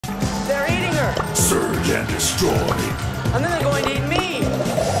and destroy. And then they're going to eat me!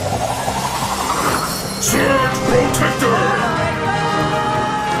 Surge Protector!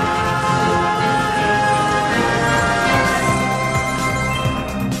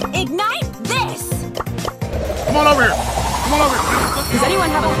 Ignite this! Come on over here! Come on over here! Does anyone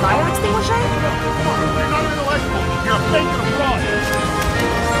have a fire extinguisher? You're not an electrical! You're a fake and a fraud!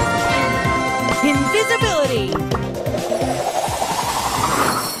 Invisibility!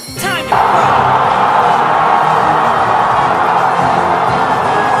 Time to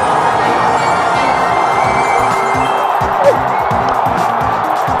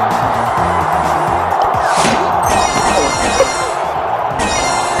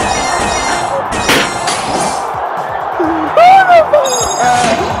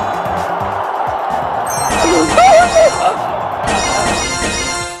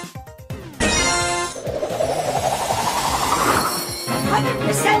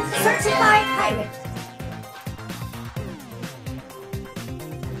certified pirate.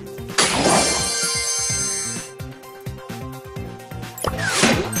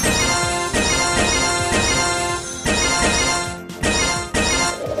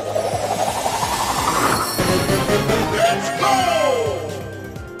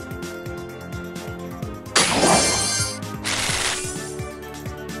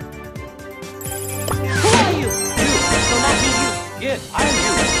 Yes, I am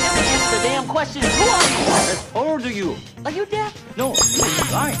you. Just answer the damn question. Who are you? As old are you? Are you deaf? No, you're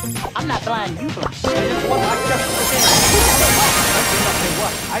blind. I'm not blind. You blind. I just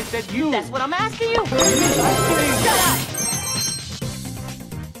what? I said you. That's what I'm asking you. Shut up.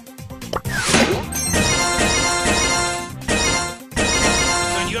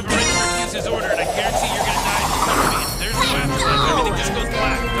 Son, you have a right to refuse his order, and I guarantee you're gonna die in front of me. There's no afterlife. Everything just goes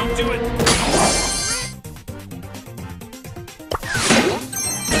black. Don't do it.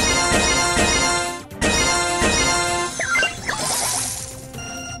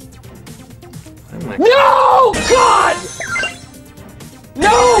 No! God!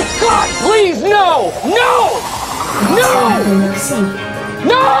 No! God, please, no! No! No!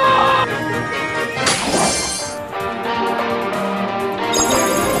 No!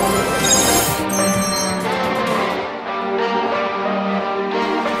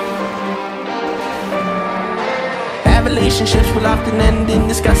 Relationships will often end in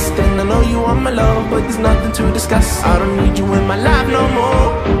disgust, and I know you are my love, but there's nothing to discuss. I don't need you in my life no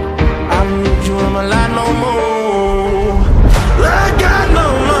more. I don't need you in my life no more. I got no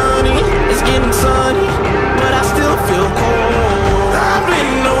money, it's getting sunny, but I still feel cold. I've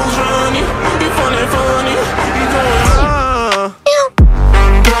been nose running, you're funny, you're going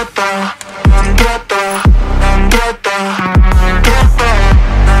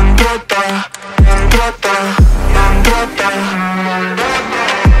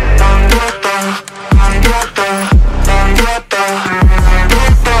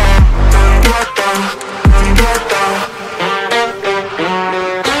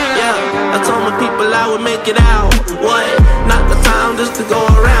I would make it out. What? Not the time just to go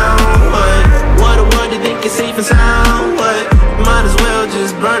around. What a word, you think it's safe and sound. What? Might as well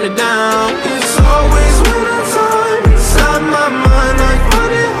just burn it down. It's always winter time inside my mind. I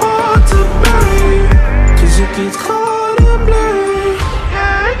find it hard to bury, 'cause it gets cold and blurry.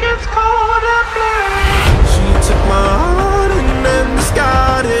 Yeah, it gets cold and blurry. She took my heart and then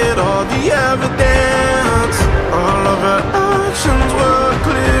discarded all the evidence. All of her actions were a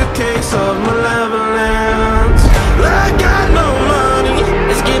clear case of malevolence. I got no money,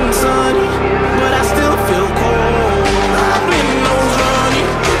 it's getting sunny, but I still feel cold. I've been nose running,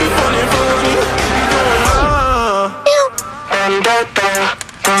 you're funny,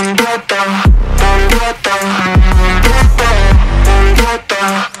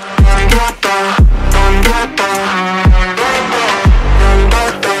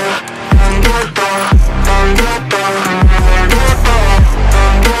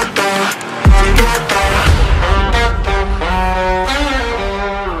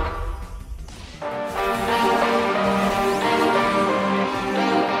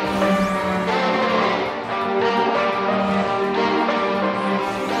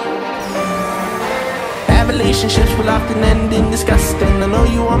 Relationships will often end in disgust, and I know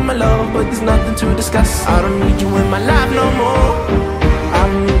you are my love, but there's nothing to discuss. I don't need you in my life no more. I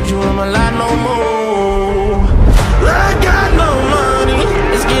don't need you in my life no more. I got no money,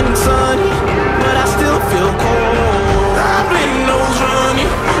 it's getting sunny, but I still feel cold. I've been nose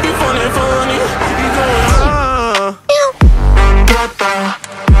running, you're funny, you're going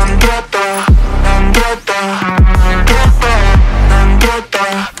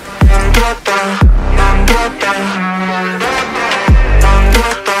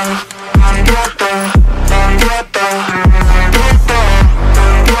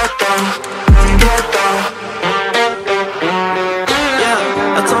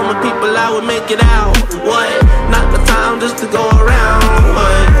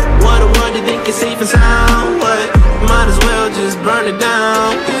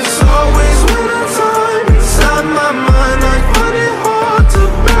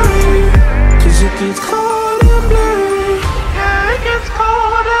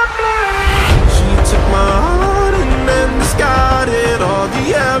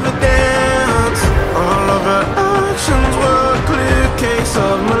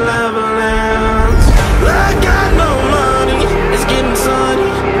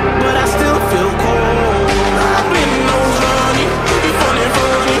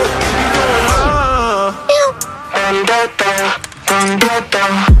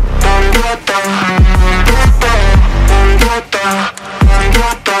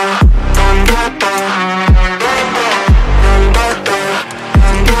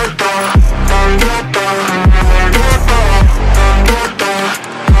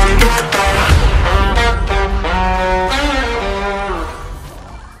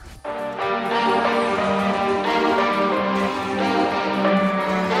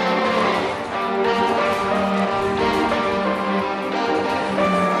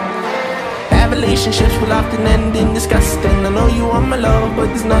relationships will often end in disgust. And I know you want my love, but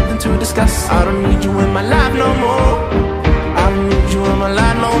there's nothing to discuss. I don't need you in my life no more. I don't need you in my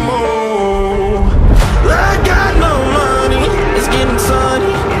life no more. I got no money, it's getting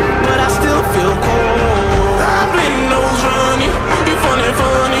sunny, but I still feel cold. I've been nose running, you funny, you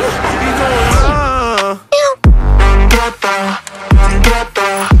going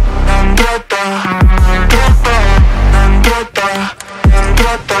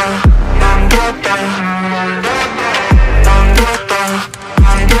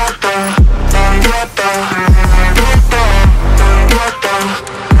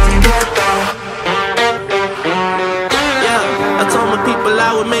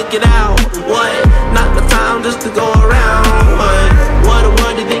it out, what? Not the time just to go around, what a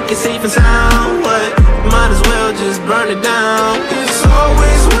word you think is safe and sound, what? Might as well just burn it down. It's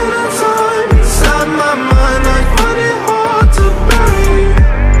always winter time inside my mind, I find it hard to bury,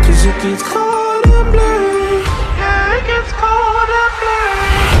 cause it gets cold and blurry. Yeah, it gets cold and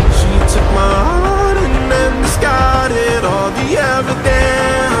blurry. She took my heart and then discarded all the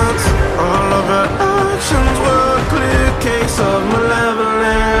evidence. All of her actions were a clear case of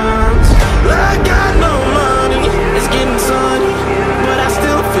malevolence. I got no money, it's getting sunny, but I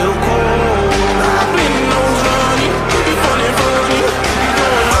still feel cold. I've been nose running, you funny, you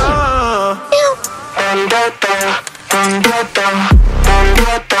going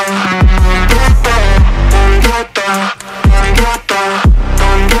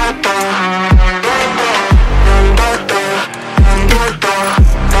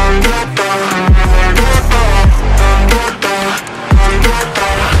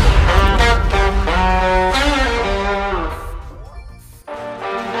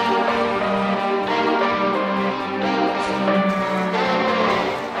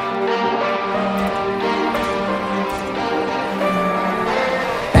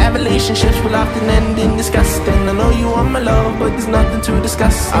relationships will often end in disgust. And I know you want my love, but there's nothing to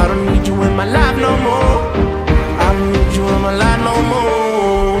discuss. I don't need you in my life no more. I don't need you in my life no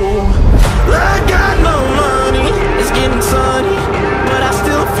more. I got no money, it's getting sunny, but I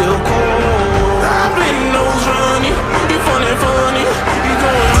still feel cold. I've been nose running, you funny, you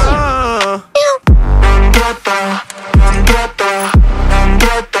going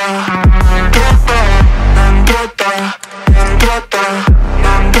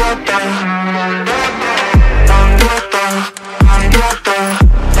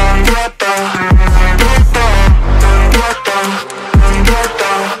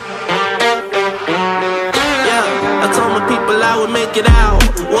make it out,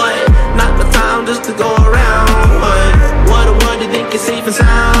 what? Not the time just to go around, what a word you think is safe and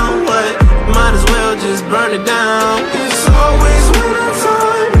sound, what? Might as well just burn it down. It's always winter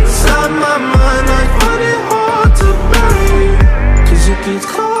time inside my mind, I find it hard to bury, cause it gets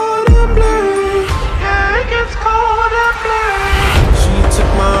cold and blurry. Yeah, it gets cold and blurry. She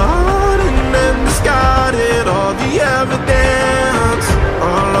took my heart and then discarded all the evidence.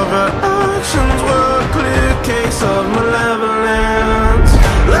 All of her actions were a clear case of malevolence.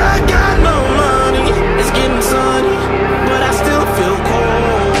 I got no money, it's getting sunny, but I still feel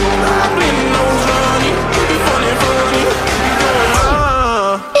cold. I've been nose running, you funny, you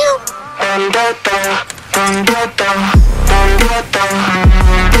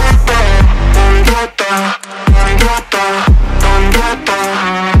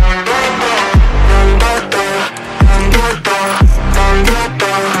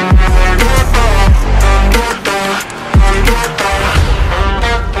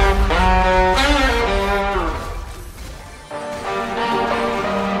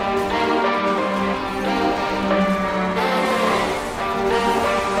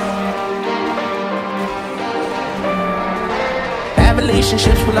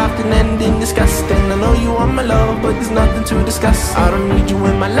relationships will often end in disgust. And I know you want my love, but there's nothing to discuss. I don't need you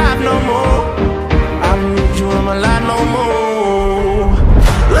in my life no more. I don't need you in my life no more.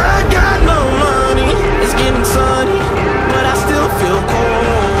 I got no money, it's getting sunny, but I still feel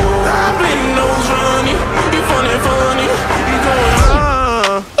cold. I've been nose running, you funny, you going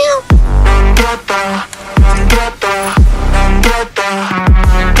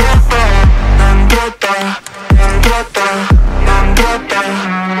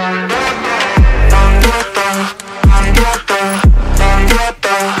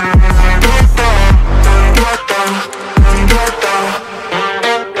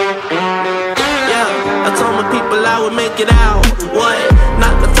make it out, what?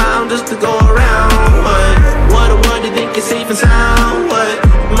 Not the time just to go around, what a word you think is safe and sound, what?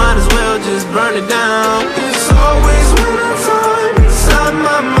 Might as well just burn it down. It's always winter time inside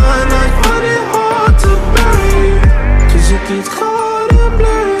my mind, I find it hard to bury, cause it gets cold and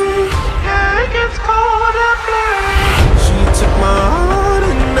blurry. Yeah, it gets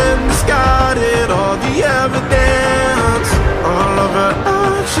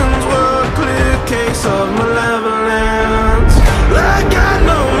case of malevolence. I got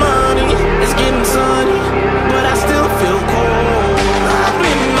no money, it's getting sunny, but I still feel cold. I've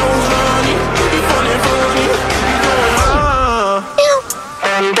been nose running, funny.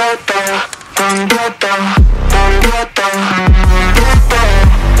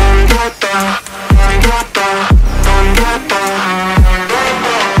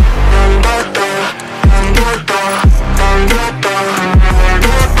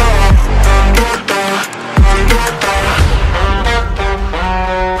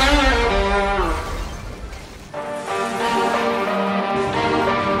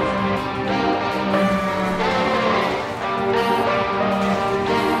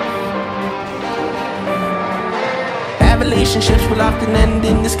 Relationships will often end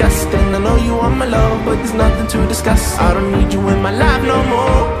in disgust, and I know you want my love, but there's nothing to discuss. I don't need you in my life no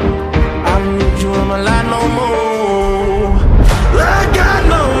more. I don't need you in my life no more.